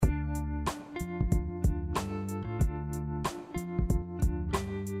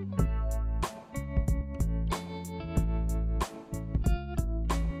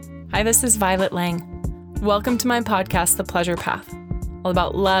Hi, this is Violet Lang. Welcome to my podcast, The Pleasure Path, all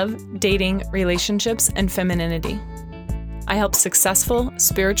about love, dating, relationships, and femininity. I help successful,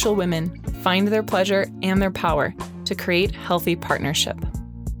 spiritual women find their pleasure and their power to create healthy partnership.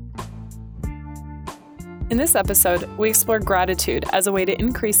 In this episode, we explore gratitude as a way to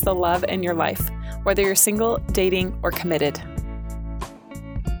increase the love in your life, whether you're single, dating, or committed.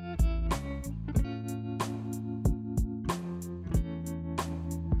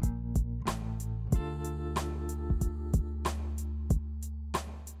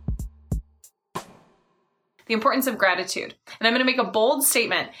 The importance of gratitude. And I'm going to make a bold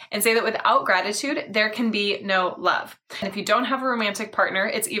statement and say that without gratitude, there can be no love. And if you don't have a romantic partner,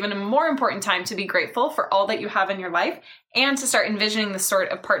 it's even a more important time to be grateful for all that you have in your life and to start envisioning the sort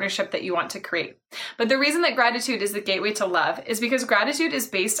of partnership that you want to create. But the reason that gratitude is the gateway to love is because gratitude is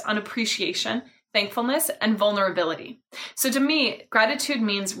based on appreciation, thankfulness, and vulnerability. So to me, gratitude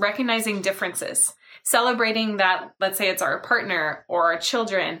means recognizing differences. Celebrating that, let's say it's our partner or our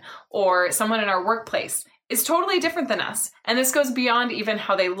children or someone in our workplace, is totally different than us. And this goes beyond even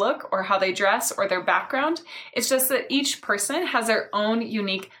how they look or how they dress or their background. It's just that each person has their own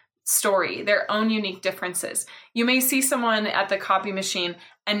unique story, their own unique differences. You may see someone at the copy machine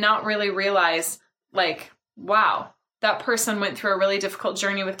and not really realize, wow, that person went through a really difficult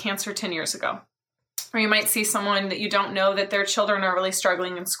journey with cancer 10 years ago. Or you might see someone that you don't know that their children are really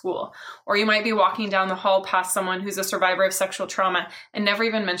struggling in school. Or you might be walking down the hall past someone who's a survivor of sexual trauma and never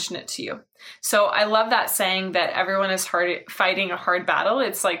even mention it to you. So I love that saying that everyone is fighting a hard battle.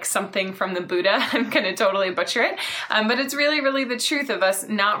 It's like something from the Buddha. I'm going to totally butcher it. But it's really, really the truth of us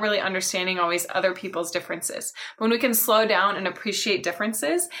not really understanding always other people's differences. When we can slow down and appreciate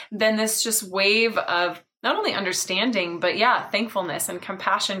differences, then this just wave of not only understanding, but thankfulness and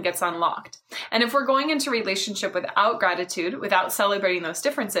compassion gets unlocked. And if we're going into a relationship without gratitude, without celebrating those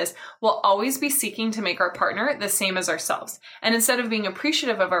differences, we'll always be seeking to make our partner the same as ourselves. And instead of being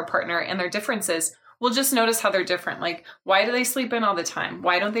appreciative of our partner and their differences, we'll just notice how they're different. Like, why do they sleep in all the time?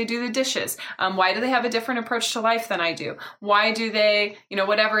 Why don't they do the dishes? Why do they have a different approach to life than I do? Why do they,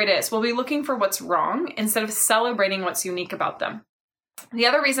 whatever it is? We'll be looking for what's wrong instead of celebrating what's unique about them. The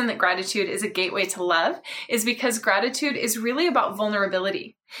other reason that gratitude is a gateway to love is because gratitude is really about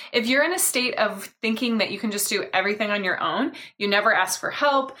vulnerability. If you're in a state of thinking that you can just do everything on your own, you never ask for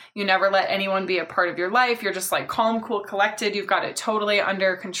help, you never let anyone be a part of your life, you're just like calm, cool, collected, you've got it totally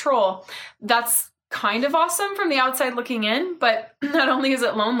under control, that's kind of awesome from the outside looking in, but not only is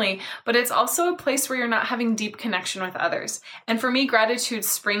it lonely, but it's also a place where you're not having deep connection with others. And for me, gratitude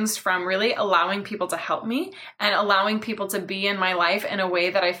springs from really allowing people to help me and allowing people to be in my life in a way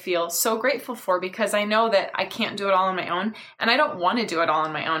that I feel so grateful for, because I know that I can't do it all on my own and I don't want to do it all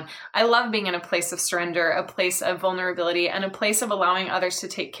on my own. I love being in a place of surrender, a place of vulnerability, and a place of allowing others to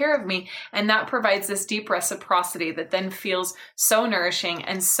take care of me. And that provides this deep reciprocity that then feels so nourishing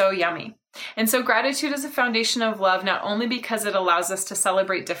and so yummy. And so gratitude is a foundation of love, not only because it allows us to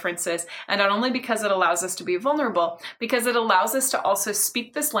celebrate differences, and not only because it allows us to be vulnerable, because it allows us to also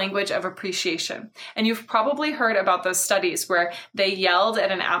speak this language of appreciation. And you've probably heard about those studies where they yelled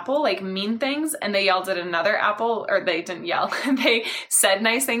at an apple, like mean things, and they yelled at another apple, or they didn't yell, they said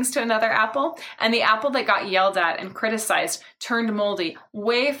nice things to another apple, and the apple that got yelled at and criticized turned moldy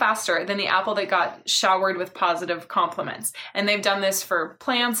way faster than the apple that got showered with positive compliments. And they've done this for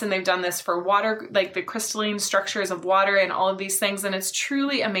plants, and they've done this for water, like the crystalline structures of water and all of these things. And it's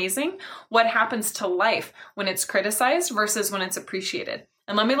truly amazing what happens to life when it's criticized versus when it's appreciated.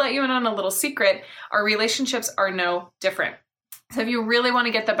 And let me let you in on a little secret. Our relationships are no different. So if you really want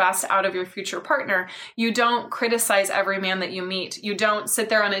to get the best out of your future partner, you don't criticize every man that you meet. You don't sit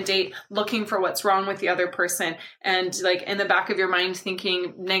there on a date looking for what's wrong with the other person and in the back of your mind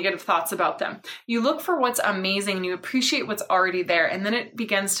thinking negative thoughts about them. You look for what's amazing and you appreciate what's already there, and then it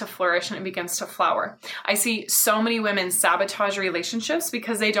begins to flourish and it begins to flower. I see so many women sabotage relationships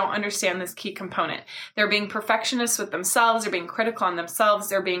because they don't understand this key component. They're being perfectionists with themselves, they're being critical on themselves,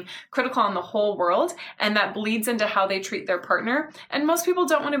 they're being critical on the whole world, and that bleeds into how they treat their partner. And most people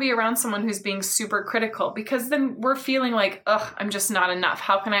don't want to be around someone who's being super critical, because then we're feeling like, I'm just not enough.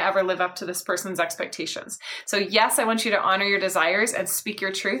 How can I ever live up to this person's expectations? So yes, I want you to honor your desires and speak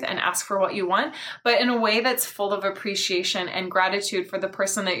your truth and ask for what you want, but in a way that's full of appreciation and gratitude for the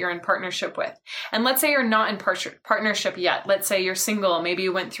person that you're in partnership with. And let's say you're not in partnership yet. Let's say you're single. Maybe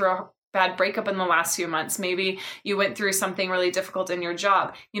you went through a bad breakup in the last few months. Maybe you went through something really difficult in your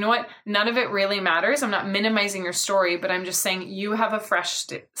job. You know what? None of it really matters. I'm not minimizing your story, but I'm just saying you have a fresh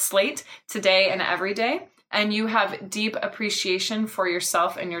slate today and every day and you have deep appreciation for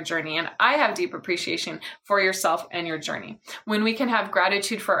yourself and your journey. And I have deep appreciation for yourself and your journey. When we can have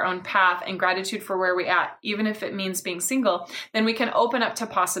gratitude for our own path and gratitude for where we're at, even if it means being single, then we can open up to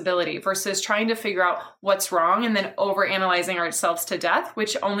possibility versus trying to figure out what's wrong and then overanalyzing ourselves to death,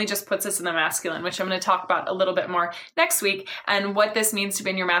 which only just puts us in the masculine, which I'm going to talk about a little bit more next week, and what this means to be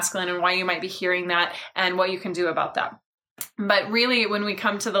in your masculine and why you might be hearing that and what you can do about that. But really, when we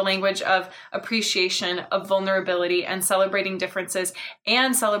come to the language of appreciation, of vulnerability, and celebrating differences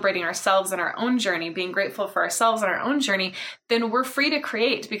and celebrating ourselves and our own journey, being grateful for ourselves and our own journey, then we're free to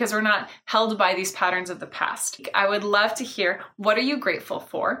create because we're not held by these patterns of the past. I would love to hear, what are you grateful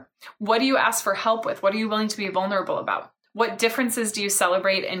for? What do you ask for help with? What are you willing to be vulnerable about? What differences do you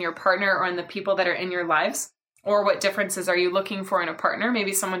celebrate in your partner or in the people that are in your lives? Or what differences are you looking for in a partner?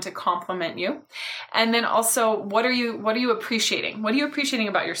 Maybe someone to compliment you. And then also, what are you appreciating? What are you appreciating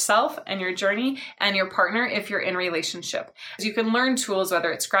about yourself and your journey and your partner if you're in a relationship? You can learn tools,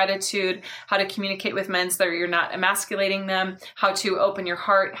 whether it's gratitude, how to communicate with men so that you're not emasculating them, how to open your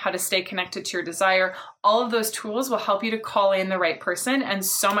heart, how to stay connected to your desire. All of those tools will help you to call in the right person, and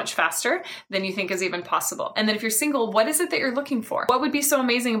so much faster than you think is even possible. And then if you're single, what is it that you're looking for? What would be so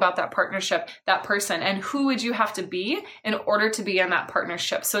amazing about that partnership, that person, and who would you have to be in order to be in that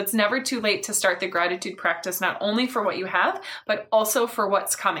partnership? So it's never too late to start the gratitude practice, not only for what you have, but also for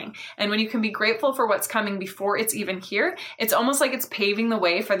what's coming. And when you can be grateful for what's coming before it's even here, it's almost like it's paving the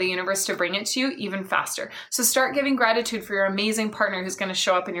way for the universe to bring it to you even faster. So start giving gratitude for your amazing partner who's going to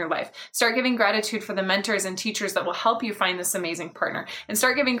show up in your life. Start giving gratitude for the mentors and teachers that will help you find this amazing partner. And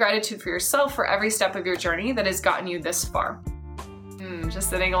start giving gratitude for yourself for every step of your journey that has gotten you this far. Just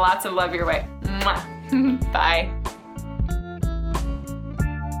sending lots of love your way. Mwah. Bye.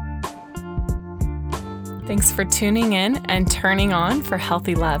 Thanks for tuning in and turning on for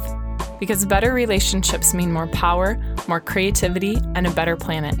healthy love. Because better relationships mean more power, more creativity, and a better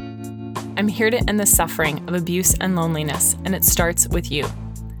planet. I'm here to end the suffering of abuse and loneliness, and it starts with you.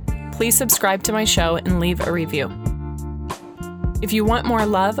 Please subscribe to my show and leave a review. If you want more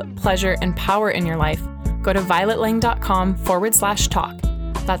love, pleasure, and power in your life, go to violetlang.com/talk.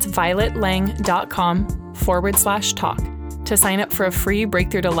 That's violetlang.com/talk to sign up for a free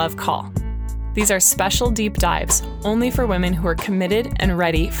Breakthrough to Love call. These are special deep dives only for women who are committed and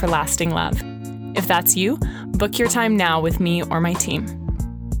ready for lasting love. If that's you, book your time now with me or my team.